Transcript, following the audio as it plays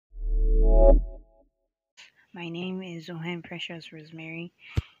My name is Ohen Precious Rosemary.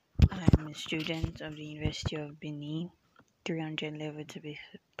 I'm a student of the University of Benin, 300 level to be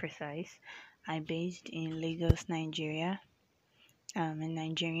precise. I'm based in Lagos, Nigeria. I'm a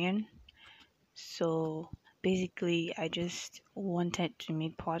Nigerian. So basically, I just wanted to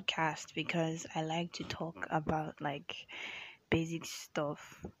make podcast because I like to talk about like basic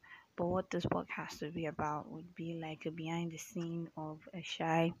stuff. But what this podcast would be about would be like a behind the scene of a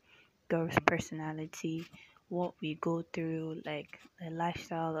shy girl's personality, what we go through, like the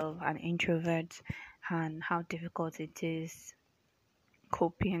lifestyle of an introvert, and how difficult it is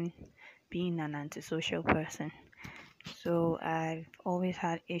coping being an antisocial person. So I've always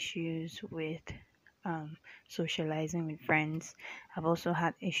had issues with socializing with friends. I've also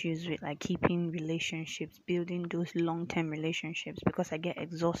had issues with like keeping relationships, building those long term relationships because I get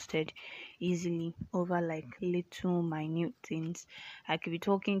exhausted easily over like little minute things. I could be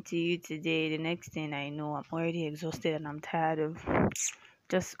talking to you today, the next thing I know, I'm already exhausted and I'm tired of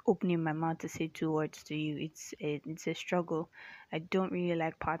just opening my mouth to say two words to you. It's a struggle. I don't really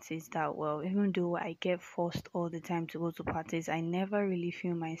like parties that well. Even though I get forced all the time to go to parties, I never really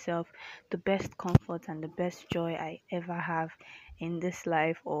feel myself. The best comfort and the best joy I ever have in this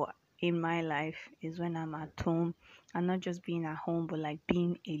life or in my life is when I'm at home, and not just being at home but like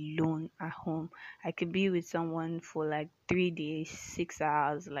being alone at home. I could be with someone for like 3 days, 6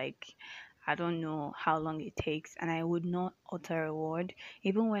 hours, like I don't know how long it takes, and I would not utter a word.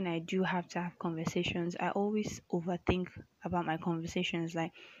 Even when I do have to have conversations, I always overthink about my conversations.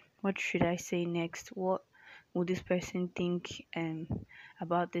 Like, what should I say next? What would this person think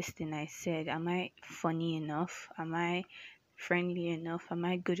about this thing I said? Am I funny enough? Am I friendly enough? Am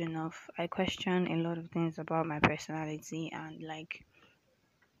I good enough? I question a lot of things about my personality and like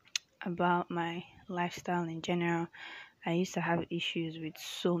about my lifestyle in general. I used to have issues with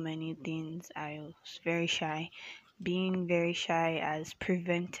so many things. I was very shy. Being very shy has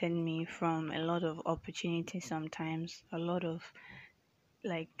prevented me from a lot of opportunities sometimes, a lot of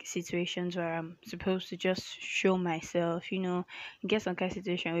like situations where I'm supposed to just show myself, you get some kind of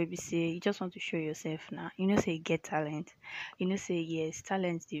situation where you say you just want to show yourself now. Say you get talent. Say yes,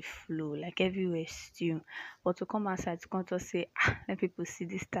 talent they flow like everywhere still. But to come outside to come to say, let people see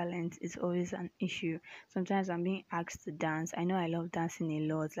this talent is always an issue. Sometimes I'm being asked to dance. I know I love dancing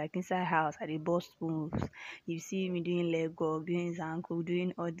a lot. Like inside house, I did bust moves. You see me doing leg walk, doing zanku,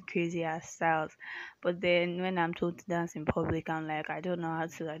 doing all the crazy ass styles. But then when I'm told to dance in public, I'm like, I don't know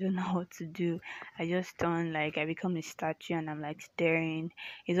what to do. I just turn like I become a statue and I'm like staring.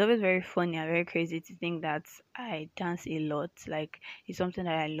 It's always very funny and very crazy to think that I dance a lot. Like it's something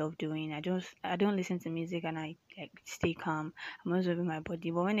that I love doing. I don't listen to music and I like stay calm. I'm always moving my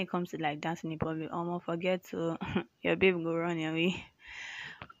body. But when it comes to like dancing in public, almost forget to your babe go run your way.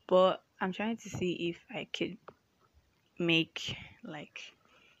 But I'm trying to see if I could make like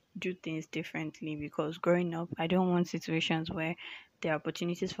do things differently because growing up, I don't want situations where there are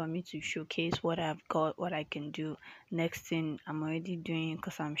opportunities for me to showcase what I've got, what I can do. Next thing I'm already doing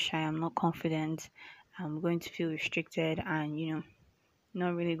because I'm shy, I'm not confident, I'm going to feel restricted and,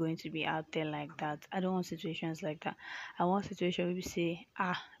 not really going to be out there like that. I don't want situations like that. I want situations where you say,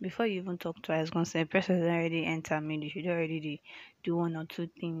 before you even talk twice, gonna say, person has already entered me, you should already do one or two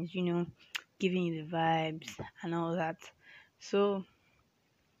things, giving you the vibes and all that. So,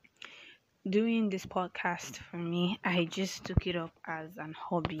 doing this podcast for me, I just took it up as an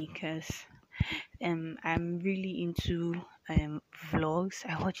hobby because I'm really into vlogs.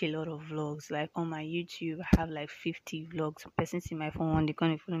 I watch a lot of vlogs. Like on my YouTube, I have like 50 vlogs. Person see my phone one, they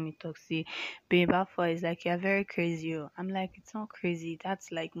come and follow me talk. See, babe, Alpha is like you're very crazy. Oh. I'm like it's not crazy.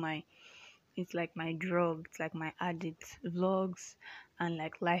 That's like it's like my drug. It's like my addict. Vlogs and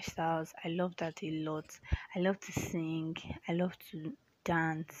like lifestyles. I love that a lot. I love to sing. I love to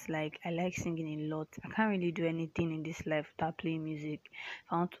dance. Like I like singing a lot. I can't really do anything in this life without playing music.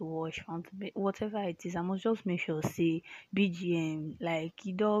 If I want to watch, if I want to be whatever it is, I must just make sure say BGM. Like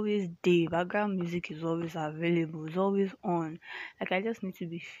it always day. Background music is always available. It's always on. Like I just need to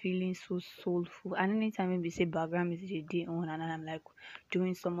be feeling so soulful. And anytime maybe say background music is day on and then I'm like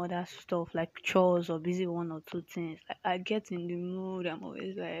doing some other stuff like chores or busy one or two things. Like I get in the mood. I'm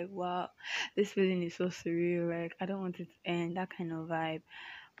always like, wow, this feeling is so surreal. Like I don't want it to end. That kind of vibe.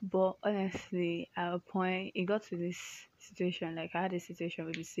 But honestly, at a point, it got to this situation. Like I had a situation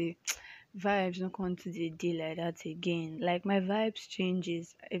where you say, vibes no come to the day like that again. Like my vibes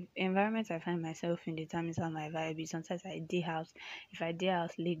changes. If environment I find myself in determines how my vibe is. Sometimes I day house. If I day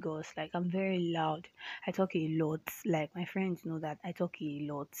house Lagos, like I'm very loud. I talk a lot. Like my friends know that I talk a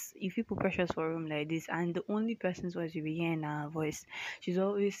lot. If you put pressures for a room like this and the only person's voice you be hearing her voice, she's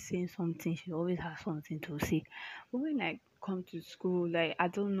always saying something, she always has something to say. But when I come to school, like I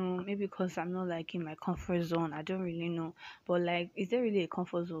don't know, maybe because I'm not like in my comfort zone, I don't really know, but like, is there really a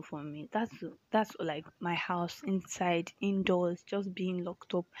comfort zone for me? That's like my house, inside, indoors, just being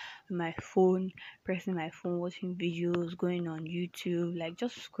locked up with my phone, pressing my phone, watching videos, going on YouTube, like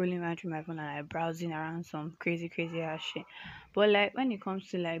just scrolling around through my phone and like browsing around some crazy, crazy ass shit. But like when it comes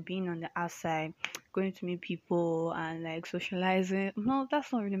to like being on the outside, going to meet people and like socializing, no,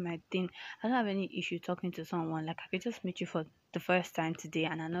 that's not really my thing. I don't have any issue talking to someone. Like I could just meet you for the first time today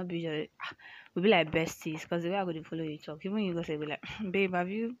and I not be just we be like besties because the way I go to follow you talk, even you go say be like, babe, have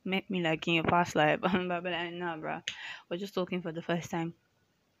you met me like in your past life? But I be like, nah, bro, we're just talking for the first time.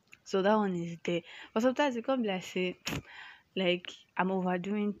 So that one is there. But sometimes it can be like say like I'm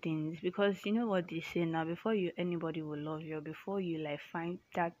overdoing things because you know what they say now, before you anybody will love you, or before you like find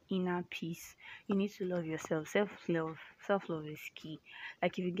that inner peace, you need to love yourself. Self love is key.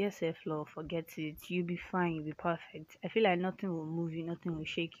 Like if you get self love, forget it, you'll be fine, you'll be perfect. I feel like nothing will move you, nothing will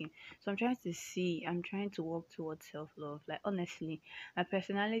shake you. So I'm trying to work towards self love. Like honestly, my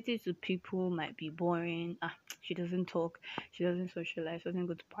personality to people might be boring. She doesn't talk, she doesn't socialize, doesn't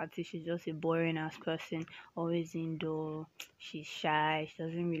go to parties, she's just a boring ass person, always indoor. She's shy. She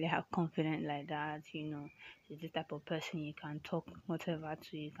doesn't really have confidence like that. She's the type of person you can talk whatever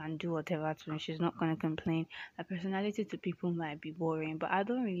to, you can do whatever to, and she's not gonna complain. Her personality to people might be boring, but I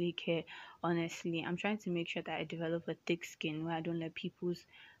don't really care. Honestly, I'm trying to make sure that I develop a thick skin where I don't let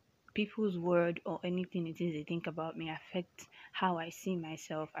people's word or anything it is they think about me affect how I see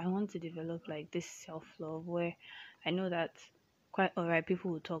myself. I want to develop like this self love where I know that quite alright,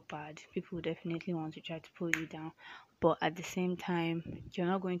 people will talk bad, people will definitely want to try to pull you down. But at the same time, you're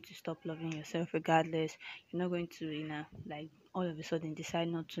not going to stop loving yourself regardless. You're not going to, like all of a sudden decide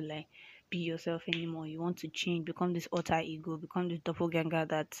not to like be yourself anymore. You want to change, become this alter ego, become this doppelganger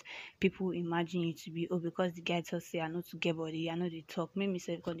that people imagine you to be. Oh, because the guy just say I know to get body, I know they talk. Maybe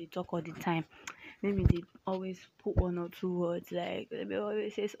say because they talk all the time. Maybe they always put one or two words like they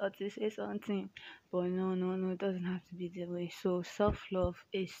always say something. But no, no, no, it doesn't have to be that way. So self love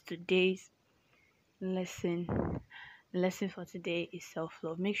is today's lesson. Lesson for today is self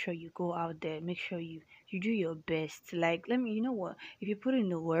love. Make sure you go out there. Make sure you do your best. Like let me, you know what? If you put in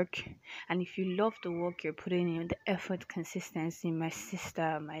the work, and if you love the work you're putting in, the effort, consistency, my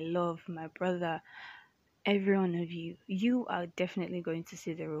sister, my love, my brother, every one of you, you are definitely going to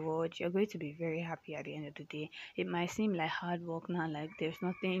see the reward. You're going to be very happy at the end of the day. It might seem like hard work now, like there's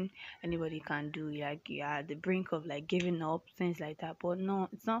nothing anybody can do, like you're at the brink of like giving up, things like that. But no,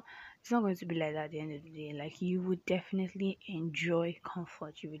 it's not going to be like that at the end of the day. Like you would definitely enjoy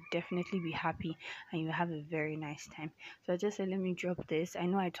comfort, you would definitely be happy, and you have a very nice time. So I just said let me drop this. I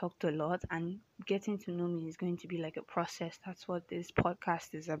know I talked a lot, and getting to know me is going to be like a process. That's what this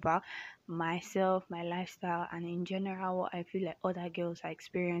podcast is about, myself, my lifestyle, and in general, what I feel like other girls are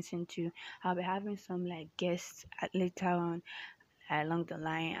experiencing too. I'll be having some like guests at later on along the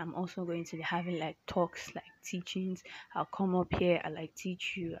line. I'm also going to be having like talks, like teachings. I'll come up here, I like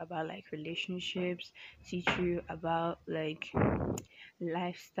teach you about like relationships, teach you about like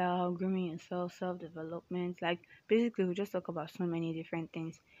lifestyle, grooming yourself, self development. Like basically, we just talk about so many different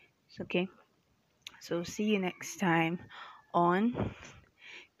things. It's okay. So see you next time on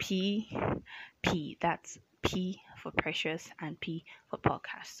P P. That's P for precious and P for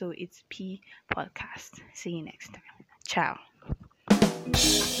podcast. So it's P podcast. See you next time. Ciao.